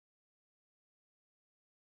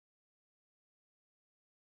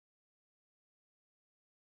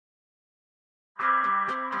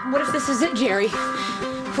What if this is it, Jerry?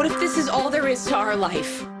 What if this is all there is to our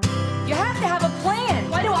life? You have to have a plan.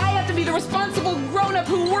 Why do I have to be the responsible grown-up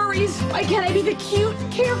who worries? Why can't I be the cute,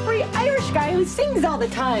 carefree Irish guy who sings all the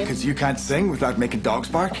time? Because you can't sing without making dogs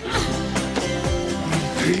bark?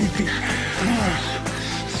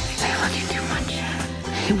 They're looking too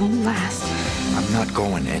much. It won't last. I'm not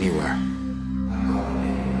going anywhere.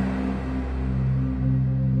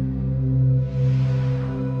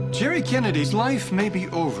 Jerry Kennedy's life may be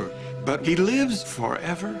over, but he lives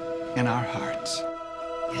forever in our hearts.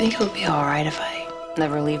 I think it'll be all right if I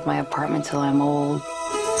never leave my apartment till I'm old.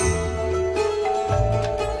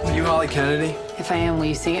 Are you Holly Kennedy? If I am, will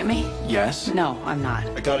you sing at me? Yes. No, I'm not.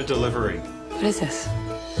 I got a delivery. What is this?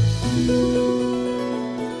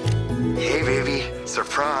 Hey, baby.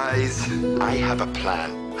 Surprise. I have a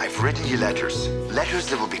plan. I've written you letters. Letters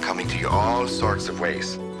that will be coming to you all sorts of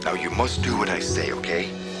ways. Now, you must do what I say, okay?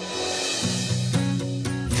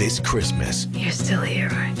 This Christmas, You're still here,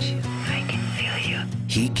 aren't you? I can feel you.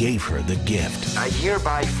 he gave her the gift I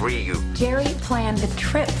hereby free you. Jerry planned a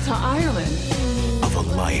trip to Ireland. of a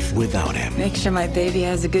life without him. Make sure my baby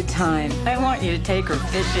has a good time. I want you to take her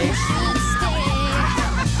fishing.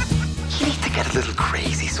 You need to get a little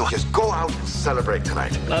crazy, so just go out and celebrate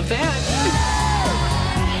tonight. Love that.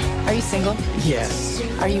 Are you single? Yes.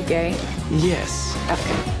 Are you gay? Yes.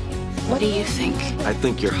 Okay. What do you think? I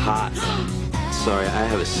think you're hot. Sorry, I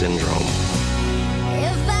have a syndrome.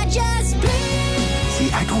 See,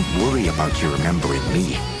 I don't worry about you remembering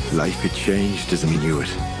me. Life had changed as we knew it.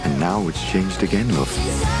 And now it's changed again, love.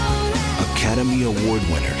 Academy Award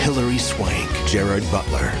winner Hilary Swank, Gerard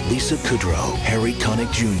Butler, Lisa Kudrow, Harry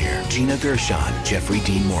Connick Jr., Gina Gershon, Jeffrey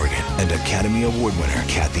Dean Morgan, and Academy Award winner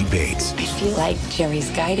Kathy Bates. I feel like Jerry's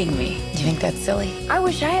guiding me. Do you think that's silly? I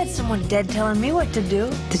wish I had someone dead telling me what to do.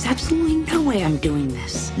 There's absolutely no way I'm doing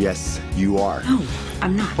this. Yes, you are. No,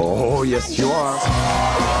 I'm not. Oh, yes, you are.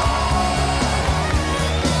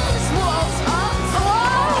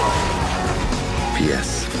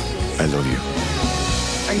 P.S. I love you.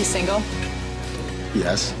 Are you single?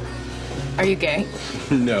 Yes. Are you gay?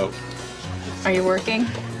 No. Are you working?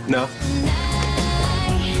 No.